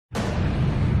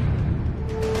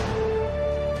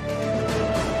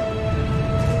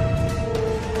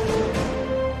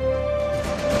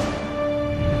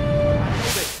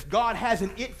God has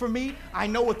an it for me. I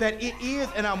know what that it is,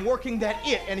 and I'm working that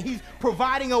it, and he's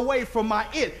providing a way for my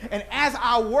it. And as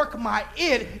I work my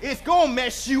it, it's going to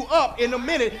mess you up in a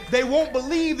minute. They won't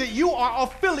believe that you are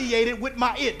affiliated with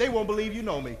my it. They won't believe you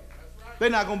know me. They're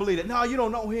not going to believe it. No, you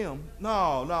don't know him.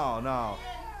 No.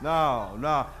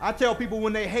 I tell people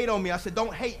when they hate on me, I said,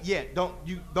 don't hate yet. Don't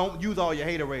use all your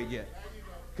haterade yet.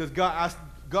 Because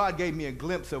God gave me a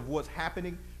glimpse of what's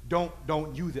happening.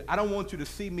 Don't use it. I don't want you to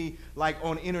see me like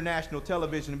on international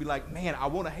television and be like, man, I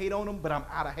want to hate on them, but I'm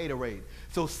out of haterade.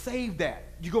 So save that.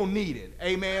 You're going to need it.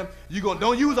 Amen.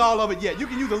 Don't use all of it yet. You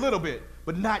can use a little bit,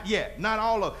 but not yet. Not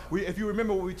all of it. If you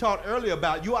remember what we talked earlier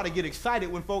about, you ought to get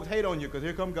excited when folks hate on you because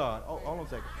here come God. Oh, hold on a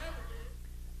second.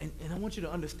 And I want you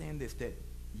to understand this, that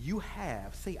you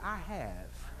have, say I have,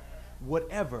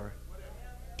 whatever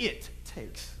it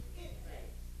takes.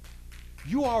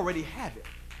 You already have it.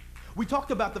 We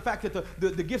talked about the fact that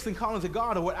the gifts and callings of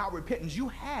God are without repentance. You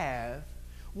have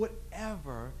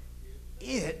whatever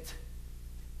it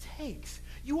takes.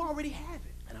 You already have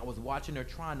it. And I was watching her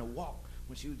trying to walk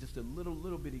when she was just a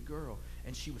little bitty girl,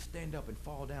 and she would stand up and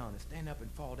fall down, and stand up and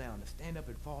fall down, and stand up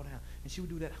and fall down, and she would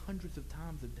do that hundreds of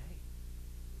times a day.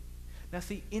 Now,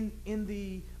 see, in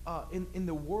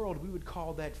the world, we would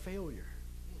call that failure.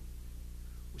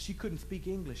 Well, she couldn't speak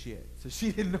English yet, so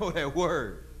she didn't know that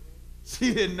word.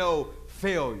 She didn't know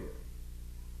failure.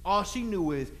 All she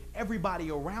knew is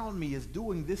everybody around me is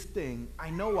doing this thing.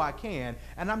 I know I can,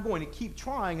 and I'm going to keep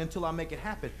trying until I make it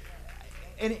happen.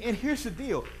 And here's the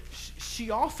deal.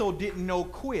 She also didn't know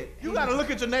quit. You got to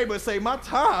look at your neighbor and say, my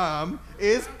time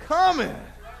is coming.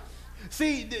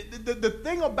 See, the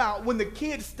thing about when the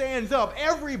kid stands up,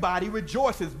 everybody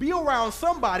rejoices. Be around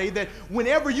somebody that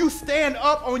whenever you stand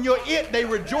up on your it, they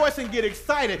rejoice and get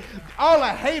excited. All the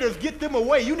haters, get them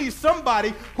away. You need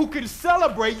somebody who can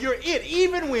celebrate your it,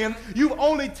 even when you've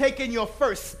only taken your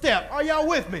first step. Are y'all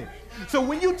with me? So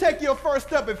when you take your first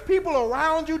step, if people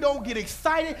around you don't get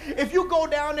excited, if you go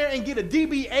down there and get a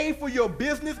DBA for your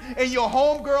business and your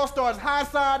homegirl starts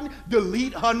high-siding,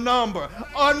 delete her number,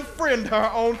 unfriend her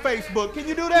on Facebook. Can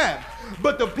you do that?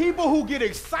 But the people who get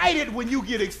excited when you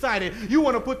get excited, you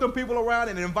want to put them people around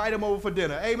and invite them over for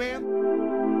dinner.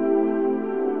 Amen?